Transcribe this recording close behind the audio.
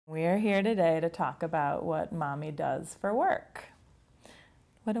We are here today to talk about what Mommy does for work.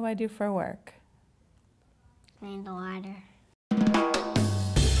 What do I do for work? Clean the water.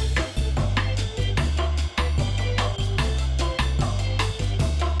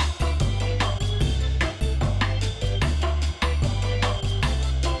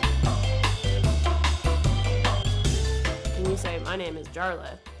 Can you say, my name is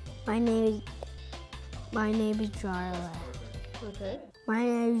Jarla? My name is Jarla. Okay. My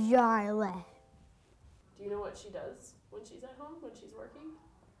name is Jarla. Do you know what she does when she's at home, when she's working?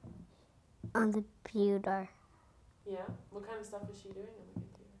 On the computer. Yeah? What kind of stuff is she doing on the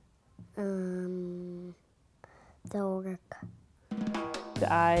computer? The work.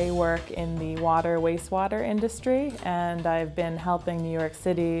 I work in the wastewater industry, and I've been helping New York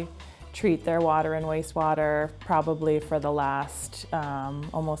City treat their water and wastewater probably for the last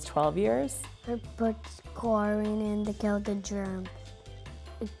almost 12 years. I put chlorine in to kill the germs.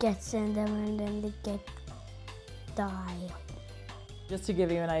 It gets in them and then they die. Just to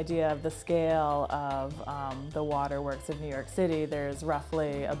give you an idea of the scale of the waterworks of New York City, there's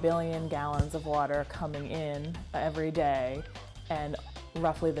roughly 1 billion gallons of water coming in every day, and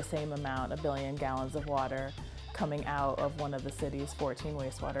roughly the same amount, 1 billion gallons of water, coming out of one of the city's 14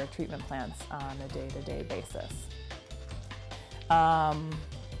 wastewater treatment plants on a day-to-day basis.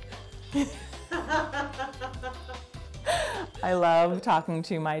 I love talking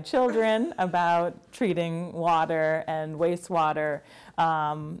to my children about treating water and wastewater,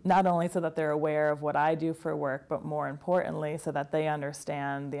 not only so that they're aware of what I do for work, but more importantly, so that they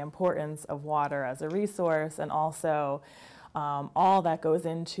understand the importance of water as a resource, and also all that goes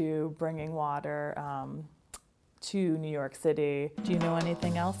into bringing water to New York City. Do you know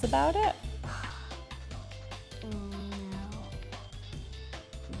anything else about it? No.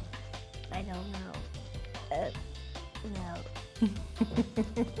 I don't know. No.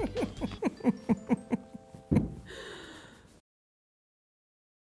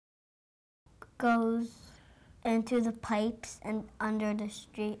 Goes into the pipes and under the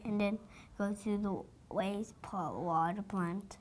street and then goes to the wastewater plant.